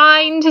 you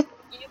find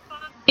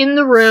in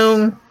the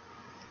room,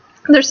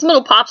 there's some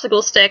little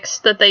popsicle sticks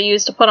that they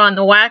use to put on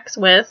the wax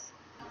with.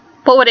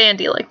 What would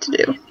Andy like to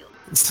do?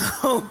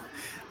 So,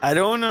 I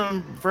don't own an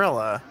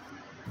umbrella,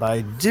 but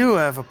I do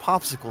have a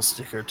popsicle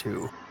stick or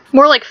two.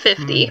 More like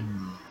 50.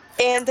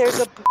 And there's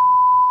a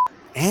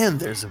And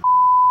there's a.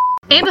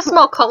 And a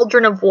small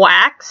cauldron of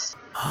wax.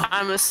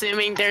 I'm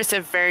assuming there's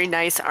a very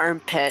nice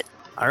armpit.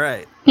 All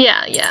right.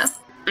 Yeah, yeah.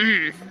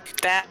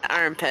 That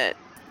armpit.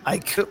 I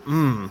could.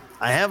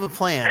 I have a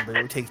plan, but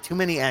it would take too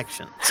many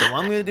actions. So what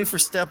I'm going to do for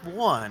step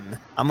 1,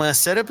 I'm going to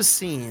set up a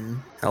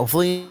scene.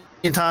 Hopefully,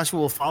 Natasha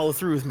will follow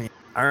through with me.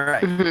 All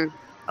right. Mhm.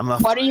 I'm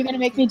gonna. What are you gonna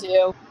make me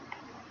do?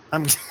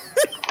 I'm.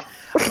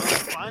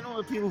 find one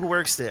of the people who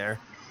works there,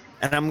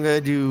 and I'm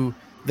gonna do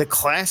the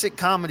classic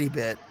comedy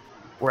bit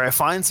where I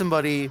find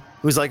somebody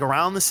who's like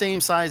around the same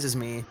size as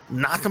me,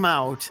 knock them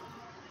out,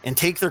 and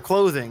take their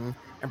clothing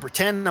and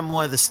pretend I'm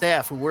one of the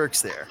staff who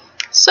works there.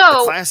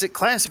 So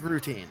Classic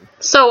routine.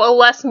 So a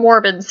less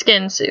morbid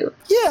skin suit.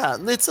 Yeah,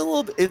 it's a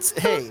little bit. It's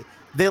hey,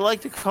 they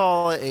like to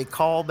call it a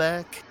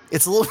callback.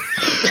 It's a little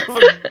bit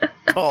of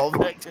a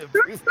callback to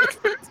previous.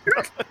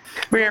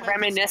 We're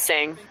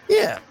reminiscing.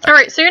 Yeah. All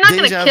right, so you're not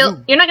Deja gonna kill.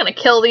 vu. You're not gonna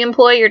kill the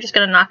employee. You're just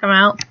gonna knock him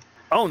out.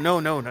 Oh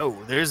no.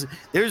 There's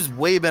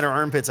way better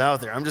armpits out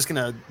there. I'm just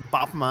gonna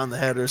bop them on the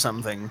head or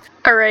something.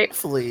 All right.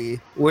 Hopefully,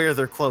 wear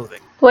their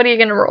clothing. What are you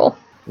gonna roll?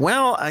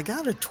 Well, I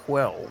got a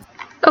 12.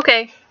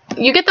 Okay,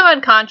 you get them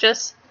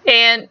unconscious,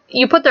 and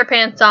you put their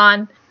pants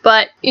on,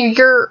 but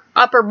your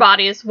upper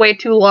body is way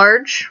too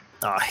large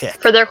Oh heck!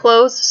 for their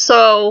clothes,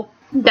 so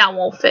that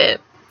won't fit.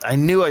 I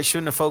knew I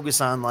shouldn't have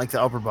focused on like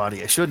the upper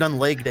body. I should have done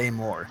leg day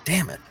more.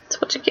 Damn it! That's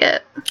what you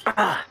get.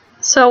 Ah,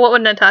 So what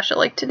would Natasha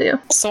like to do?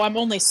 So I'm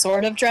only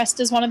sort of dressed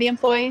as one of the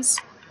employees.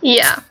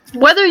 Yeah,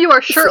 whether you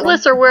are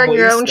shirtless or wearing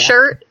your own Employee staff.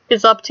 shirt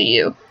is up to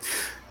you.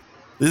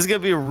 This is gonna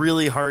be a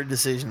really hard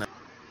decision.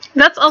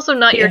 That's also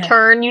not your Yeah.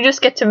 turn. You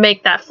just get to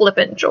make that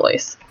flippant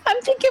choice.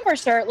 I'm thinking we're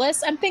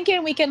shirtless. I'm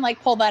thinking we can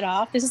like pull that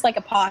off. This is like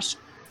a posh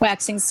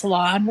waxing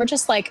salon. We're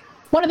just like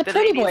one of the The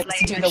pretty boys ladies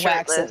to do like the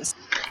shirtless. waxes.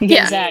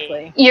 Yeah.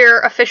 Exactly.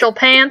 Your official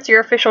pants, your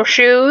official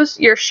shoes,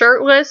 your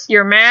shirtless,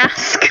 your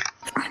mask.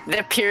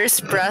 the Pierce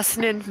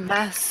Brosnan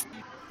mess.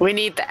 We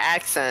need the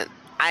accent.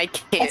 I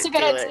can't It's a good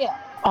do it. idea.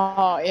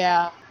 Oh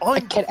yeah.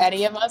 Can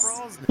any of us?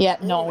 Yeah,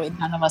 no,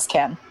 none of us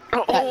can.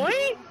 Oh,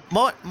 wait.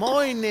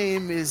 My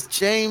name is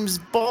James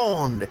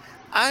Bond.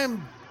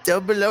 I'm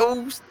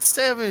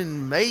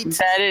 007, mate.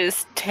 That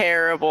is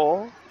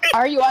terrible.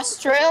 Are you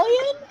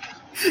Australian?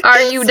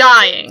 Are you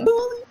dying?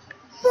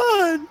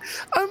 Fun.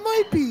 I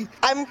might be.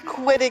 I'm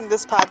quitting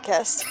this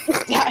podcast.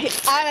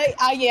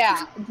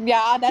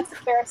 Yeah, that's a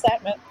fair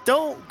assessment.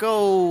 Don't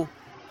go.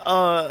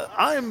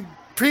 I'm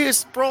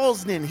Pierce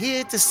Brosnan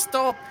here to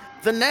stop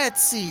the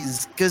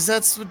Nazis, because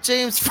that's what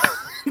James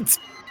Bond.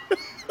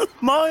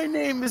 My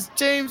name is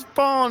James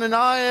Bond, and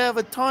I have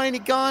a tiny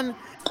gun.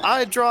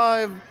 I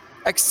drive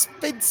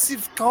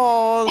expensive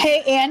cars.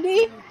 Hey,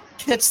 Andy,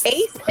 Catch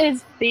Ace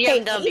is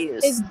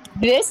BMWs. is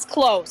this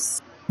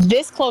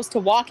close to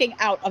walking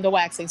out of the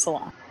waxing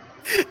salon.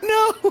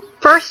 no.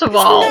 First of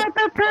all, Not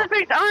the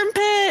perfect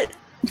armpit.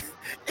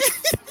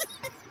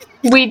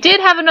 we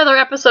did have another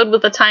episode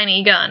with a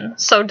tiny gun,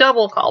 so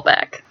double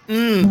callback.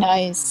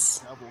 Nice.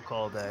 Double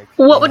callback.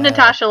 What would Yeah.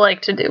 Natasha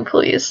like to do,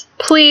 please?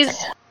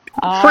 Please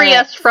free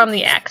us from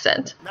the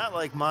accent. Not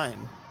like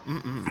mine.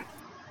 Mm-mm.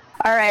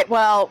 All right.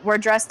 Well, we're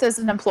dressed as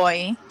an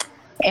employee,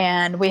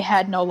 and we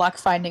had no luck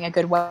finding a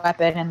good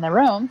weapon in the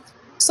room.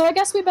 So I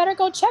guess we better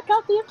go check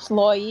out the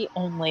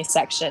employee-only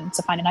section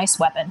to find a nice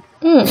weapon.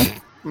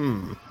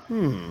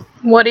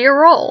 What do you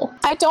roll?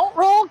 I don't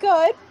roll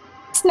good.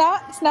 It's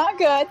not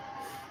good.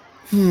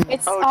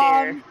 It's Oh,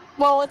 dear.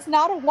 well, it's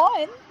not a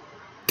 1.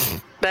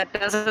 That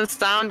doesn't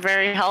sound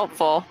very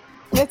helpful.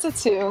 It's a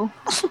 2.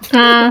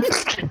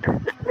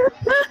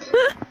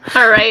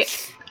 All right.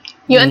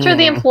 You enter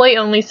the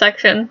employee-only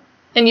section,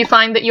 and you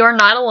find that you are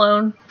not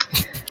alone.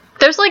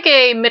 There's like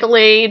a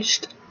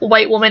middle-aged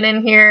white woman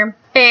in here,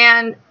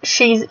 and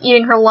she's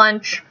eating her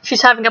lunch.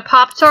 She's having a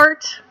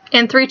Pop-Tart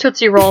and 3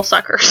 Tootsie Roll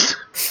suckers.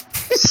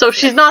 So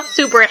she's not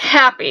super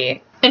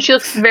happy, and she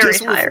looks very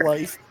Just with tired.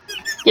 life.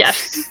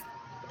 Yes.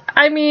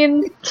 I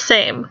mean,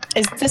 same.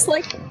 Is this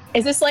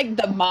like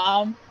the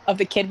mom of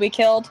the kid we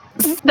killed?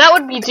 That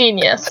would be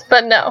genius,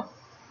 but no.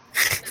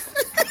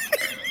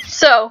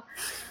 So,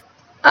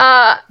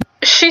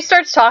 she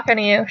starts talking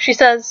to you. She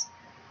says,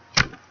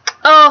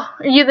 "Oh,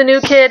 are you the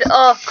new kid?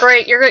 Oh,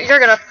 great. You're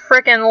gonna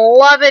frickin'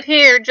 love it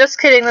here. Just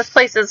kidding. This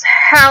place is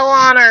hell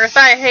on earth.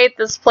 I hate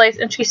this place."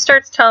 And she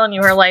starts telling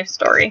you her life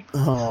story.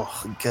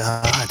 Oh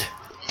God.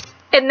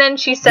 And then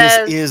she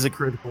says, This is a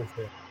critical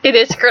fail. it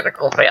is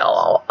critical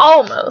fail,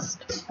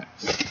 almost.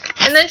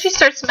 And then she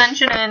starts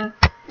mentioning,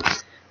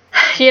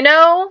 you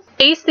know,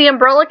 Ace the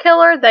Umbrella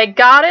Killer, they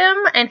got him,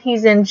 and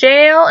he's in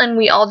jail, and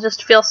we all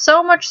just feel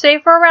so much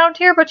safer around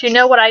here, but you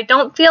know what I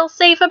don't feel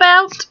safe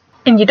about?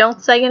 And you don't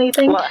say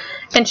anything? What?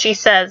 And she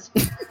says,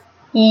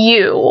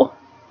 you.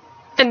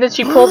 And then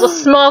she pulls a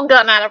small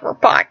gun out of her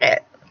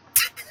pocket.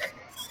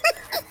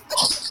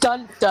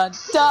 Dun dun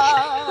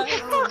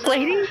dun.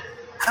 Lady?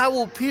 How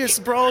will Pierce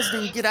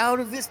Brosnan get out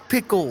of this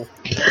pickle?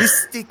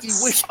 This sticky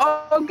wish.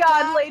 Oh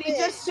God, lady,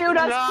 just shoot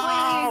us,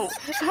 No.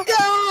 please.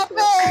 Stop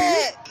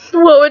it!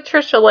 What would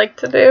Trisha like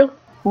to do?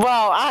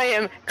 Well, I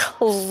am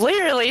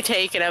clearly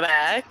taken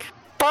aback,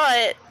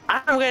 but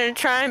I'm gonna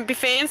try and be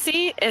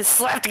fancy and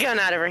slap the gun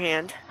out of her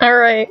hand.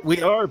 Alright.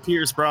 We are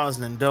Pierce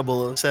Brosnan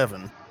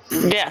 007.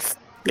 Yes,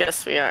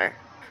 we are.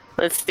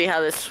 Let's see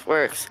how this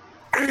works.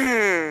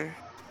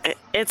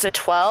 It's a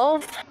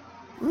 12.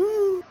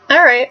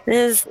 Alright.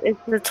 It's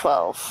a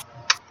 12.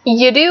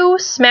 You do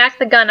smack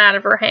the gun out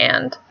of her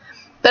hand,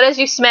 But as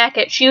you smack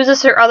it, she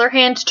uses her other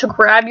hand to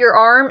grab your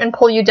arm and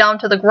pull you down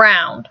to the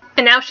ground.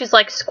 And now she's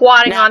like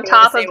squatting on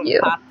top of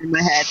you. In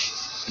my head.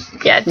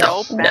 Yeah,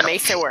 Nope, no. that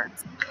makes it worse.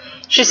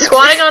 She's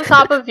squatting on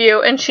top of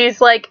you, and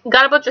she's like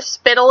got a bunch of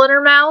spittle in her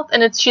mouth,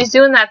 and she's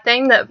doing that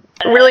thing that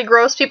really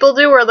gross people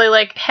do, where they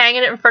like hang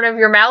it in front of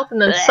your mouth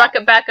and then suck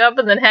it back up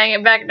and then hang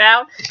it back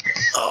down.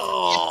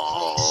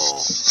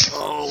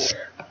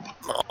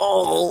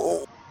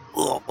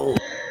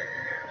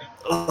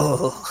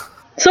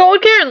 So what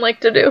would Karen like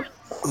to do?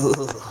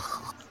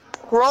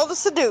 Roll to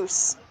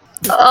seduce.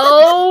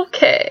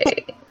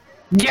 Okay.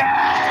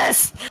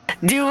 Yes!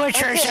 Do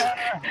what you're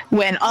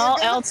When all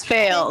else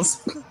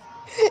fails.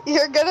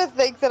 You're gonna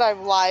think that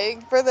I'm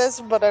lying for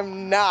this, but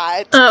I'm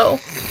not. Oh.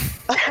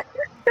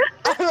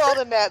 I rolled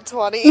a nat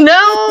 20.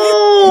 No!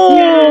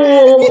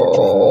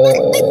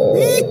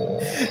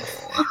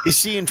 Is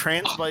she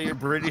entranced by your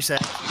British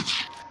accent?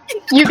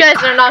 You guys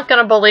are not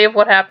gonna believe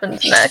what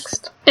happens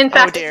next. In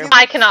fact, dear.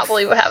 I cannot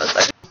believe what happens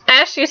next.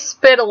 As she's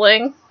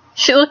spittling,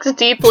 she looks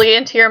deeply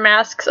into your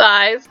mask's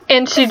eyes,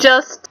 and she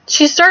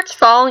starts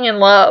falling in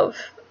love.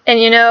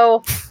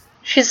 And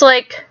she's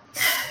like,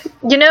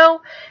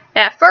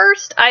 at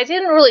first, I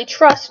didn't really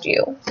trust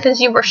you, because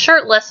you were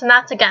shirtless and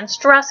that's against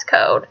dress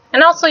code.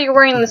 And also you're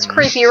wearing this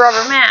creepy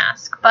rubber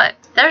mask, but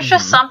there's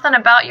just something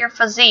about your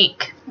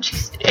physique.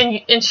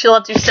 And she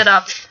lets you sit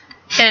up,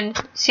 and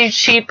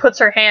she puts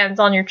her hands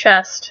on your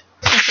chest.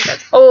 And she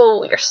goes,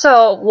 oh, you're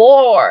so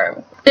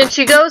warm. And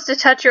she goes to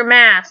touch your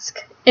mask,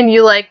 and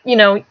you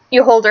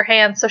you hold her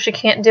hand so she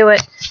can't do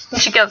it.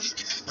 And she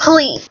goes,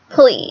 please,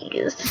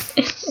 please.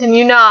 And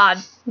you nod,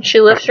 and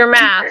she lifts your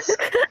mask.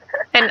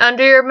 And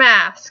under your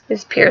mask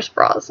is Pierce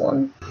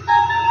Brosnan.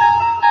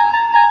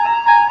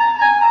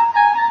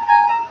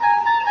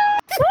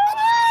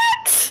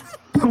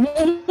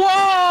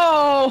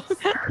 Whoa!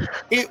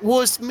 It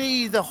was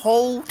me the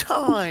whole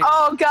time.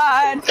 Oh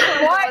God!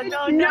 What?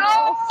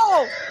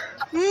 No!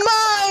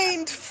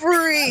 Mind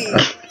free!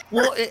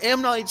 Well,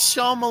 M. Night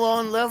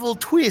Shyamalan level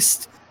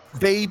twist,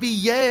 baby,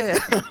 yeah.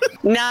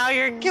 Now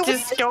you're Can we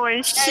just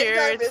going sheer,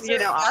 end our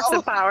misery awesome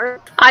now?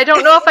 power. I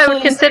don't know if I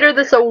would consider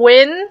this a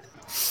win.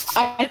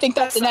 I think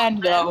that's an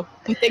end, though.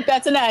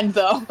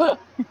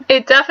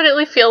 It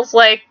definitely feels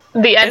like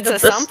the end It's of a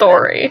the something.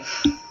 story.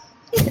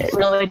 It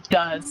really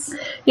does.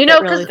 You know,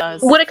 It really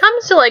because does. when it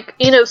comes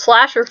to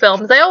slasher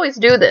films, they always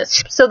do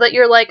this so that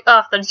you're like,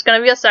 oh, there's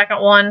gonna be a second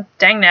one.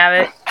 Dang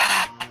nabbit.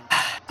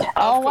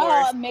 Oh Of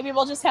well, course. maybe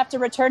we'll just have to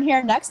return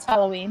here next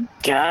Halloween.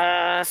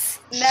 Yes.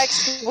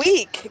 Next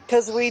week,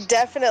 because we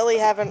definitely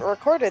haven't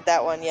recorded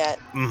that one yet.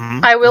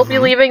 Mm-hmm. I will be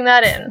leaving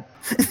that in.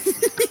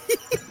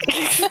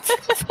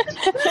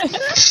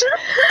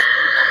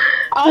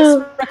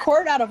 Us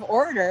record out of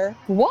order.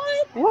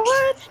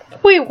 What?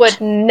 We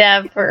would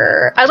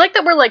never. I like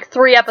that we're like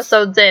 3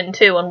 episodes in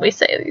too when we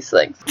say these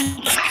things.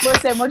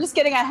 Listen, we're just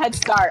getting a head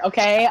start,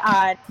 okay,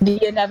 on the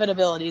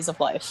inevitabilities of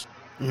life.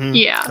 Mm-hmm.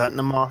 Yeah. Cutting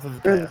them off of the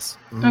pass.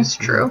 That's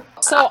true.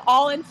 So,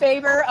 all in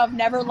favor of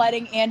never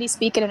letting Andy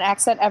speak in an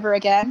accent ever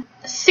again?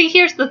 See,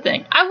 here's the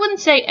thing. I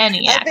wouldn't say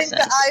any I think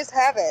accent. the eyes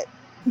have it.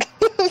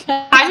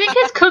 I think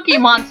his Cookie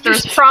Monster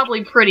is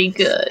probably pretty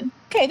good.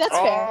 Okay, that's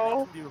fair.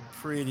 Oh. You a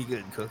pretty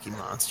good Cookie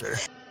Monster.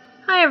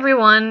 Hi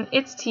everyone,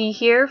 it's T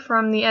here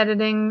from the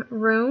editing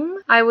room.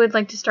 I would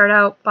like to start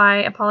out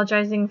by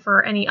apologizing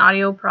for any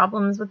audio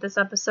problems with this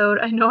episode.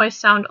 I know I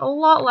sound a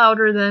lot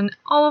louder than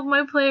all of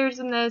my players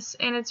in this,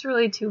 and it's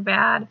really too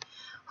bad.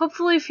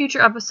 Hopefully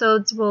future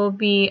episodes will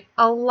be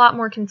a lot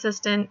more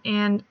consistent,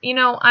 and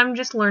I'm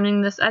just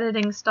learning this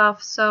editing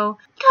stuff, so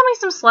cut me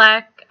some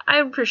slack. I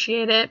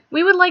appreciate it.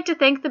 We would like to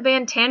thank the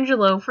band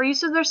Tangelo for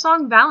use of their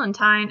song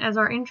Valentine as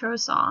our intro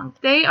song.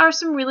 They are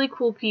some really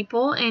cool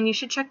people, and you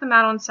should check them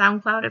out on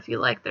SoundCloud if you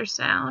like their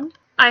sound.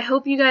 I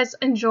hope you guys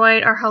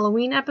enjoyed our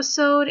Halloween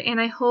episode,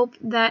 and I hope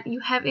that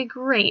you have a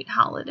great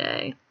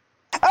holiday.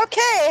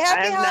 Okay,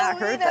 happy I have not Halloween,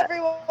 heard that.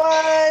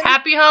 everyone!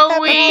 Happy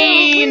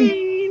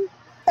Halloween!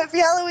 Happy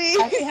Halloween!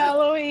 Happy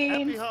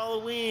Halloween. Happy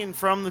Halloween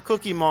from the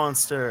Cookie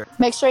Monster.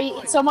 Make sure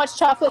you eat so much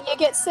chocolate you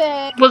get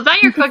sick. Was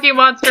that your Cookie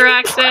Monster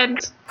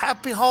accent?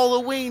 Happy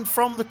Halloween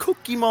from the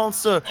Cookie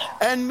Monster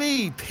and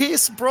me,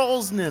 Pierce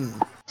Brosnan.